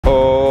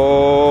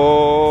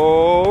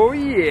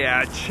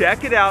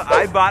check it out.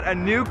 I bought a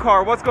new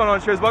car. What's going on,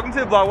 Shares? Welcome to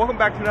the vlog. Welcome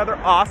back to another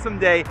awesome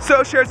day.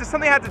 So, Shares, there's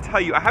something I have to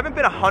tell you. I haven't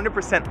been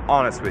 100%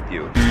 honest with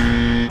you.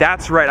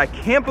 That's right, I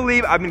can't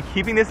believe I've been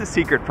keeping this a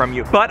secret from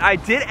you, but I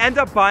did end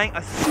up buying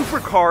a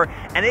supercar,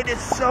 and it is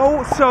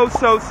so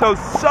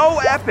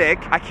epic.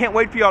 I can't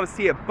wait for y'all to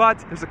see it, but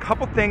there's a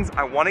couple things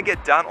I want to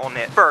get done on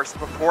it first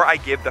before I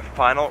give the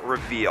final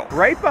reveal.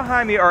 Right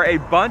behind me are a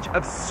bunch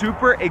of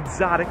super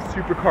exotic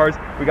supercars.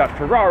 We got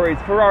Ferraris,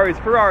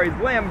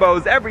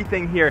 Lambos,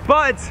 everything here,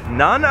 but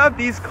none of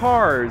these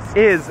cars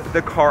is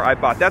the car I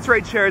bought. That's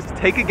right, Shares,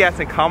 take a guess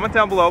and comment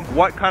down below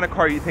what kind of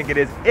car you think it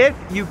is if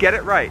you get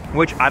it right,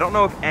 which I don't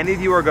know if any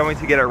of you are going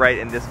to get it right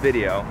in this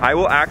video. I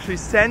will actually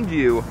send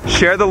you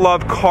Share the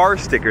Love car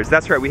stickers.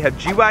 That's right, we have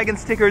G-Wagon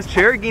stickers,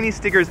 Lamborghini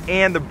stickers,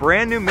 and the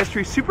brand new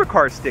mystery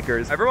supercar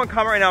stickers. Everyone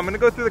comment right now. I'm gonna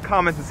go through the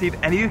comments and see if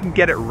any of you can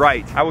get it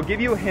right. I will give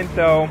you a hint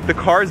though. The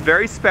car is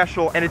very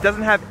special and it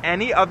doesn't have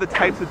any of the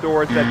types of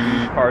doors that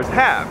these cars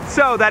have.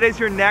 So that is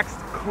your next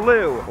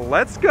clue.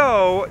 Let's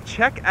go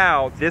check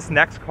out this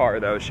next car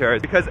though,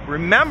 Shares, because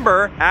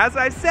remember, as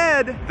I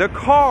said, the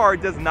car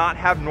does not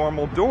have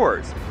normal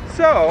doors.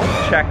 So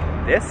check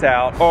this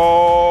out.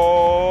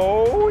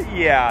 Oh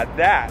yeah,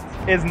 that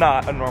is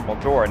not a normal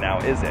door now,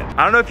 is it?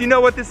 I don't know if you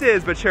know what this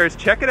is, but Shares,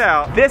 check it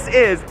out. This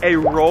is a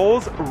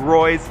Rolls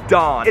Royce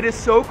Dawn. It is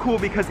so cool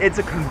because it's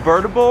a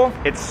convertible,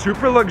 it's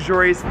super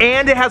luxurious,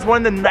 and it has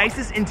one of the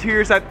nicest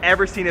interiors I've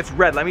ever seen. It's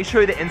red. Let me show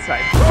you the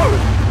inside.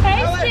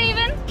 Hey,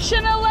 Steven,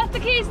 shouldn't have left the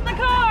keys in the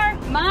car.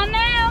 Mine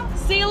now.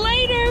 See you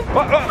later.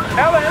 Ellen,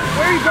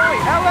 where are you going?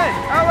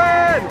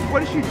 Ellen,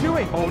 what is she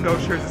doing? Oh no,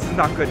 Shares, this is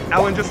not good.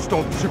 Ellen just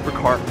stole the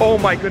supercar. Oh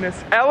my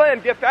goodness. Ellen,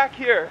 get back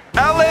here.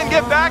 Ellen,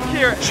 get back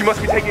here. She must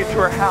be taking it to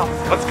her house.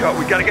 Let's go,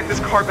 we gotta get this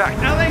car back.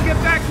 Ellen, get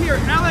back here.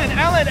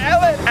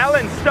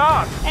 Ellen,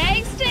 stop.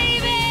 Hey,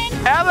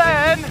 Steven.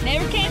 Ellen.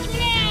 Never catch me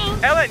now.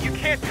 Ellen, you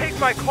can't take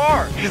my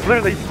car. She's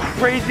literally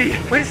crazy.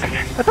 Wait a second.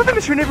 I thought that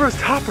was your neighbor was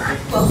Topper.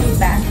 Welcome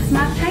back to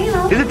my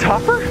channel. Is it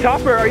Topper?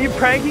 Topper, are you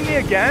pranking me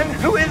again?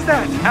 Who is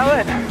that?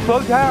 Ellen,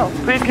 slow down.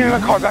 Please give me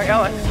my car back,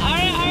 Ellen. All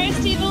right,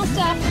 Steven, we'll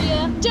stop for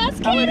you.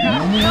 Just kidding.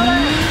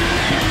 Ellen!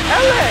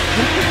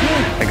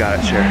 I got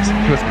it, Shares.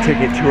 She must be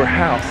taking it to her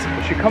house.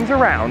 When she comes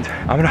around,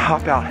 I'm gonna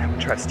hop out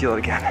and try to steal it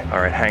again. All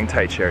right, hang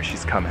tight, Shares.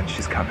 She's coming.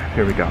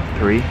 Here we go.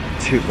 3,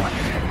 2,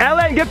 1.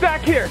 Ellen, get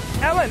back here!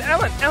 Ellen,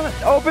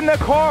 open the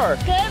car!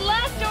 Good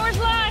luck, door's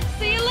locked.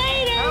 See you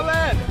later.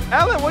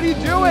 Ellen, what are you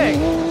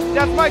doing?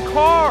 That's my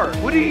car.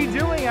 What are you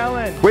doing,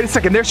 Ellen? Wait a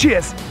second, there she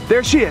is.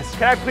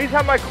 Can I please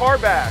have my car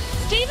back?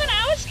 Steven,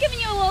 I was just giving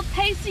you a little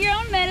taste of your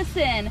own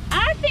medicine.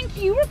 I think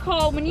you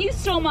recall when you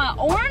stole my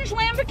orange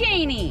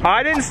Lamborghini.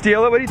 I didn't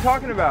steal it. What are you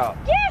talking about?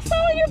 Yeah, I saw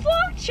on your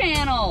vlog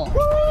channel.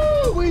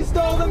 Woo! We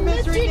stole the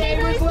mystery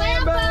neighbor's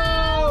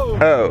Lambo!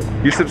 Oh,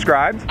 you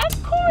subscribed?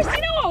 Of course,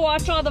 you know I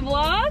watch all the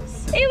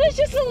vlogs. It was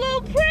just a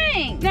little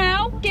prank.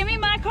 Now, give me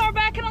my car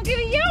back and I'll give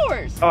you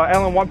yours.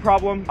 Ellen, one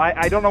problem.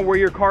 I don't know where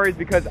your car is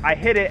because I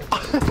hid it.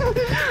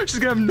 She's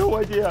gonna have no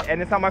idea.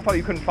 And it's not my fault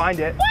you couldn't find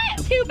it.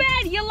 What? Too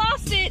bad, you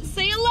lost it.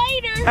 See you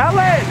later.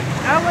 Ellen,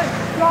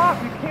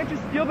 stop. You can't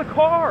just steal the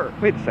car.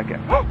 Wait a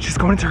second. She's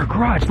going into her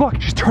garage.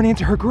 Look, she's turning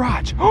into her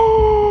garage.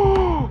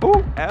 Oh,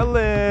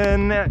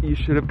 Ellen, you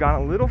should have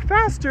gone a little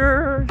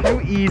faster.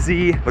 Too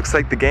easy. Looks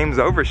like the game's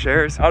over,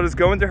 Shares. I'll just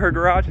go into her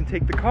garage and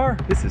take the car.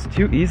 This is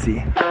too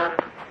easy.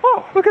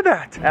 Oh, look at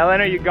that.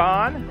 Ellen, are you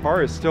gone?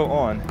 Car is still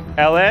on.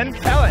 Ellen?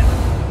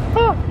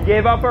 Oh, you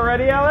gave up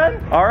already,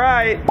 Ellen? All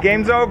right,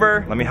 game's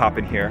over. Let me hop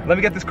in here. Let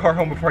me get this car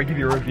home before I give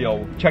you a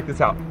reveal. Check this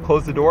out.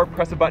 Close the door,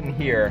 press a button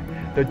here.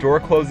 The door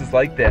closes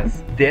like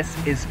this. This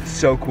is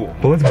so cool.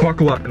 But let's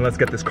buckle up and let's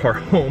get this car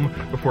home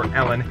before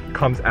Ellen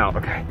comes out.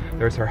 Okay,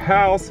 there's her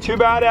house. Too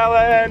bad,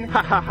 Ellen.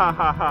 Ha ha ha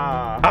ha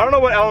ha. I don't know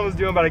what Ellen was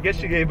doing, but I guess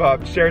she gave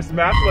up. Share,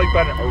 smash the like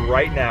button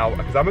right now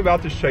because I'm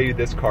about to show you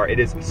this car. It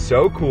is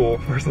so cool.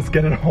 First, let's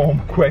get it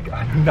home quick.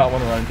 I do not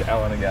want to run into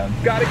Ellen again.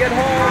 Gotta get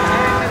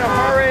home in a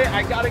hurry.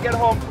 I gotta get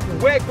home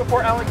quick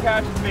before Ellen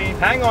catches me.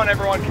 Hang on,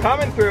 everyone.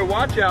 Coming through.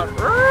 Watch out.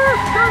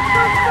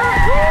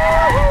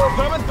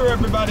 Coming through,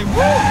 everybody. Woo!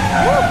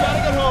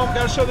 Gotta get home.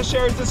 Gotta show the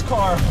Shares this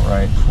car. All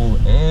right, pull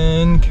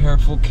in.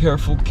 Careful.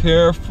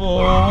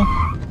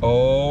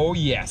 Oh,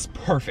 yes.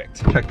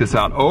 Perfect. Check this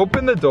out.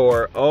 Open the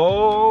door.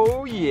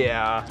 Oh,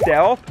 yeah.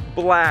 Stealth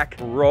black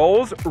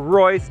Rolls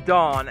Royce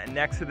Dawn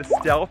next to the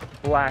stealth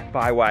black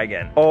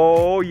wagon.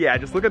 Oh, yeah.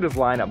 Just look at this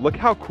lineup. Look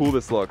how cool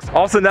this looks.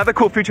 Also, another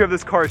cool feature of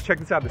this car is, check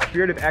this out, the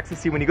Spirit of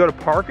Ecstasy. When you go to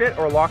park it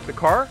or lock the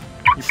car,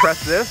 you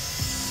press this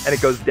and it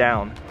goes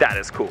down. That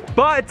is cool.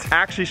 But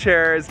actually,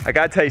 Shares, I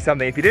gotta tell you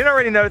something. If you didn't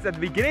already notice, at the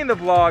beginning of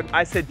the vlog,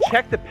 I said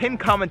check the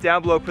pinned comment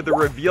down below for the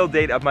reveal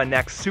date of my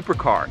next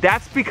supercar.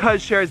 That's because,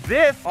 Shares,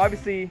 this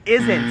obviously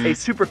isn't a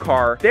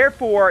supercar.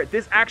 Therefore,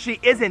 this actually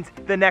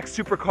isn't the next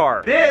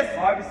supercar. This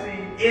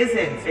obviously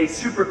isn't a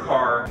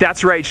supercar.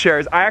 That's right,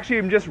 Shares. I actually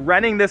am just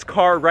renting this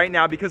car right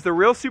now because the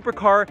real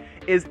supercar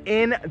is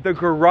in the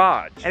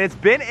garage. And it's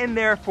been in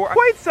there for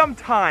quite some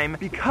time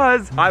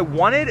because I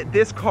wanted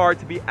this car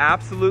to be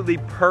absolutely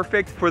perfect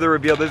perfect for the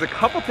reveal. There's a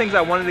couple things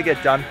I wanted to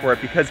get done for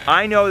it because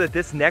I know that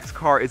this next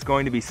car is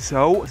going to be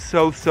so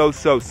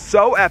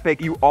epic.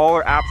 You all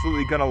are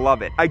absolutely gonna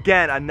love it.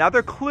 Again,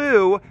 another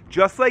clue,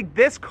 just like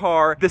this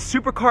car, the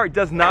Supercar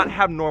does not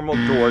have normal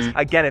doors.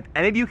 Again, if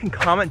any of you can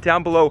comment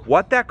down below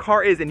what that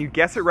car is and you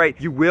guess it right,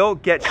 you will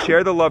get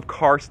Share the Love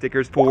car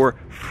stickers for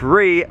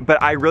free,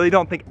 but I really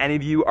don't think any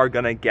of you are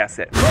gonna guess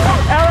it.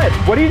 Ellen,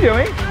 what are you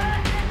doing?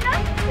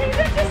 Nothing,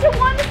 Steven, just a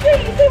one to see.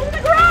 You see what's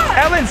in the garage.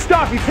 Ellen,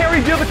 stop, you can't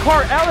reveal the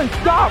car. Ellen,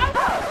 stop.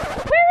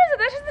 Where is it?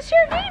 That's just the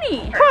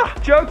Lamborghini. Huh,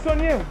 joke's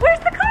on you. Where's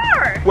the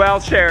car?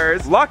 Well,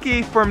 Shares,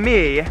 lucky for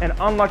me and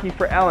unlucky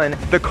for Ellen,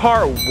 the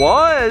car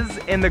was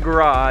in the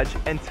garage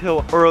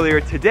until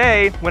earlier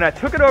today when I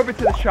took it over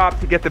to the shop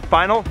to get the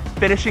final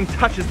finishing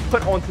touches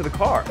put onto the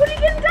car. What are you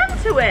getting done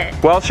to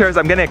it? Well, Shares,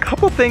 I'm getting a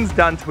couple things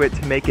done to it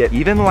to make it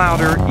even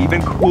louder,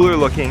 even cooler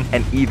looking,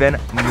 and even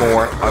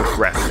more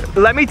aggressive.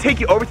 Let me take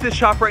you over to the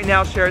shop right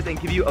now, Shares, and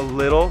give you a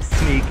little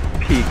sneak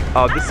peek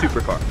of the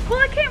Supercar. Well,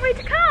 I can't wait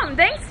to come.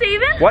 Thanks,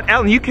 Steven. What,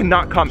 Ellen? You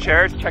cannot come,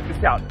 Shares. Check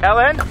this out.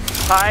 Ellen,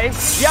 hi.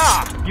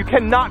 Yeah, you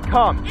cannot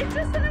come. It's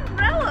just an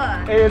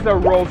umbrella. It is a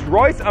Rolls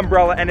Royce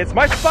umbrella, and it's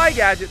my spy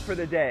gadget for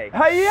the day.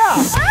 Hiya!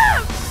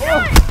 Oh,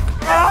 Ellen.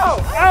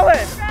 Oh, Ellen!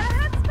 You gotta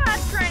have spy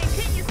training,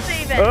 can't you,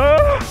 Steven?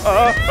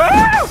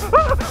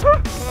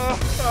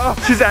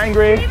 She's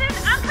angry. Steven,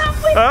 I'm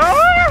coming with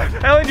you.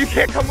 Ellen, you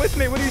can't come with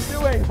me. What are you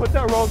doing? Put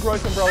that Rolls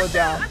Royce umbrella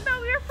down. I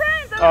thought we were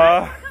friends. I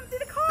was come see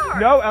the car.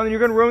 No, Ellen, you're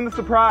gonna ruin the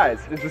surprise.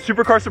 It's a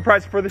Supercar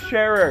surprise for the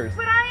sharers.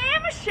 But I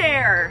am a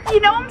share. You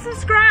know I'm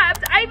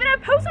subscribed. I even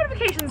have post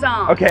notifications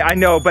on. Okay, I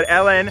know, but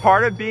Ellen,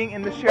 part of being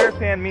in the Share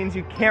fan means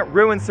you can't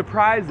ruin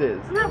surprises.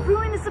 I'm not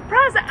ruining the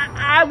surprise.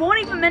 I won't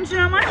even mention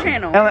it on my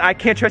channel. Ellen, I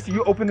can't trust you.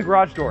 You open the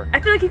garage door. I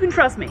feel like you can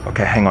trust me.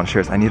 Okay, hang on,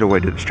 Shares. I need a way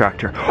to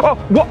distract her. Oh,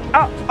 what?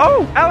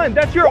 Oh, Ellen,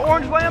 that's your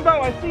orange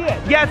Lambo. I see it.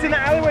 Yeah, it's in the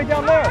alleyway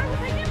down there. All right, we'll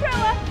take the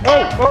umbrella.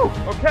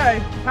 Oh, okay.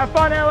 Have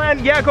fun,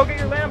 Ellen. Yeah, go get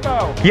your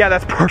Lambo. Yeah,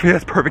 that's perfect.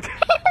 That's perfect.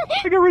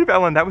 I got rid of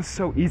Ellen. That was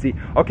so easy.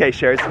 Okay,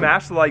 Shares,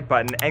 smash the like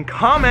button and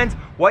comment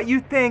what you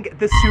think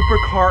the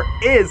Supercar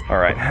is. All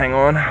right, hang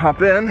on.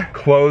 Hop in.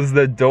 Close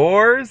the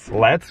doors.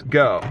 Let's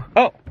go.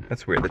 Oh,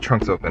 that's weird. The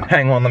trunk's open.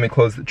 Hang on. Let me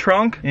close the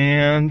trunk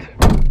and...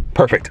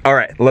 Perfect. All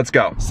right, let's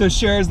go. So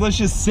Shares, let's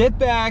just sit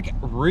back,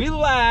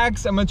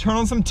 relax. I'm gonna turn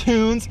on some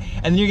tunes,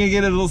 and then you're gonna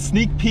get a little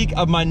sneak peek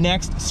of my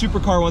next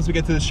Supercar once we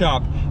get to the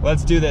shop.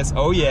 Let's do this.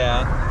 Oh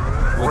yeah.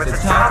 With the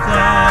top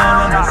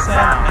down and the sun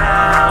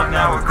out,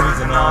 now we're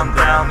cruising on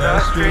down the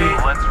street.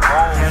 Let's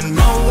roll. And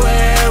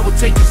nowhere will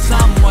take you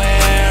somewhere,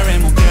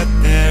 and we'll get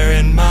there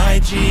in my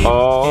Jeep.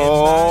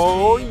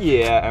 Oh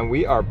yeah, and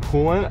we are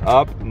pulling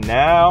up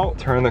now.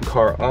 Turn the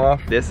car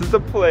off. This is the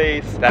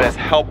place that is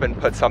helping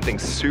put something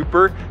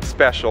super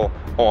special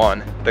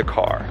on the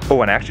car.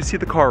 Oh, and I actually see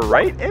the car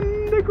right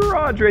in the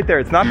garage right there.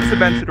 It's not this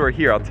adventure door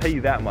here, I'll tell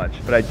you that much,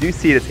 but I do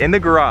see it. It's in the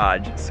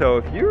garage. So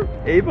if you're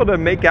able to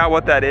make out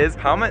what that is,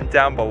 comment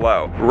down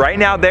below. Right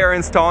now they're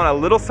installing a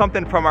little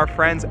something from our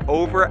friends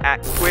over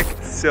at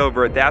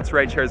Quicksilver. That's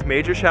right, Shares.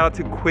 Major shout out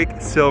to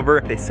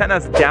Quicksilver. They sent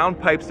us down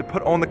pipes to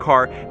put on the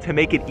car to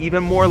make it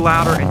even more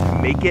louder and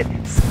to make it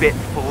spit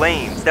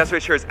flames. That's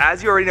right, Shares.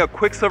 As you already know,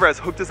 Quicksilver has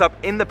hooked us up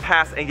in the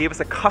past and gave us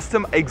a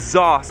custom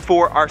exhaust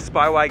for our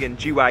Spy Wagon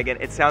G-Wagon.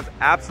 It sounds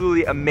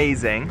absolutely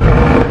amazing.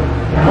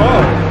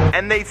 Whoa.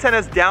 And they sent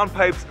us down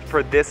pipes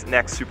for this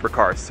next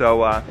Supercar.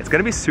 So it's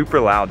gonna be super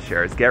loud,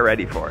 Shares. Get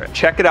ready for it.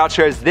 Check it out,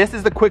 Shares. This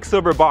is the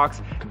Quicksilver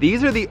box.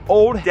 These are the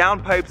old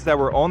down pipes that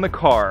were on the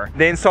car.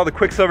 They installed the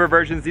Quicksilver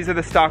versions. These are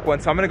the stock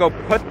ones. So I'm gonna go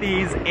put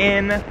these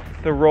in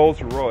the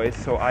Rolls Royce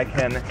so I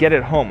can get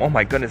it home. Oh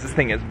my goodness, this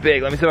thing is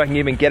big. Let me see if I can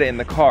even get it in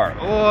the car.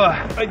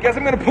 Ugh. I guess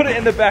I'm gonna put it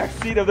in the back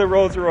seat of the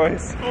Rolls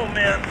Royce. Oh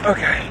man,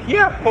 okay.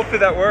 Yeah, hopefully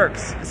that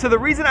works. So the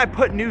reason I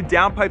put new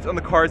down pipes on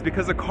the car is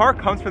because the car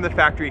comes from the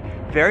factory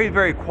very,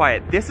 very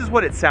quiet. This is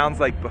what it sounds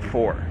like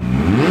before.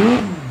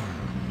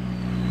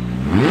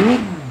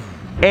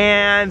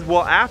 And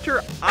well,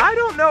 after, I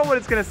don't know what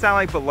it's gonna sound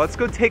like, but let's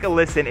go take a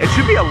listen. It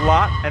should be a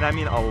lot, and I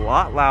mean a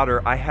lot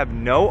louder. I have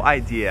no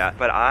idea,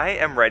 but I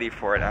am ready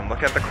for it. I'm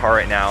looking at the car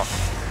right now.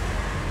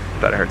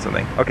 Thought I heard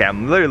something. Okay,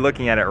 I'm literally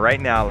looking at it right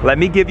now. Let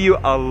me give you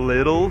a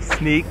little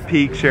sneak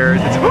peek,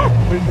 Shares. Wait a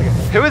second.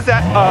 Who is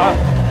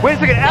that? Wait a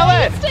second,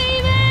 Ellen! Hey,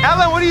 Steven!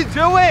 Ellen, what are you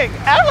doing?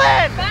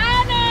 Ellen!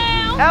 Bye now!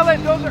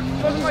 Ellen, those are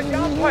my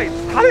down pipes.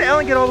 How did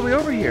Ellen get all the way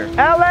over here?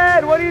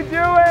 Ellen, what are you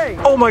doing?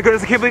 Oh my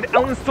goodness, I can't believe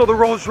Ellen stole the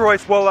Rolls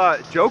Royce.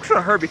 Well, joke's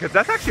on her because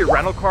that's actually a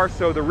rental car,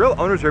 so the real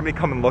owners are gonna be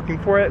coming looking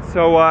for it.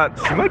 So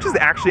she might just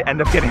actually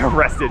end up getting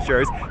arrested,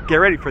 Shares. Get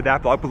ready for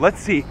that vlog, but let's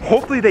see.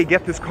 Hopefully they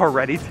get this car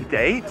ready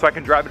today so I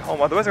can drive it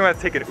home. Otherwise I'm gonna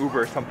have to take an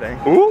Uber or something.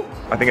 Ooh,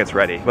 I think it's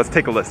ready. Let's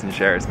take a listen,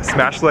 Shares.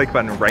 Smash the like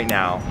button right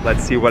now.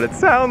 Let's see what it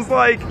sounds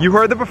like. You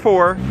heard the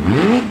before.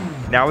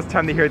 Now it's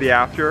time to hear the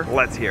after.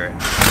 Let's hear it.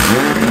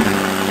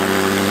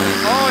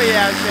 Oh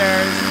yeah,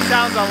 Shares.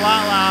 Sounds a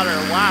lot louder.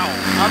 Wow,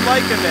 I'm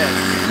liking this.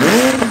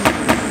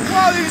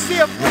 Whoa, did you see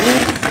a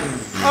flame?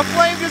 A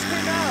flame just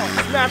came out.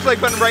 Smash the like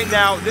button right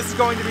now. This is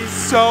going to be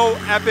so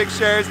epic,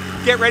 Shares.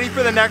 get ready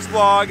for the next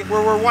vlog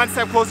where we're one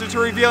step closer to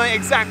revealing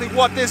exactly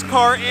what this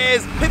car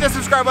is. Hit that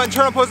subscribe button,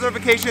 turn on post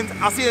notifications.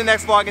 I'll see you in the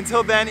next vlog.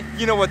 Until then,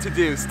 you know what to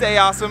do. Stay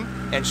awesome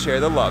and share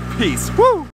the love. Peace. Woo!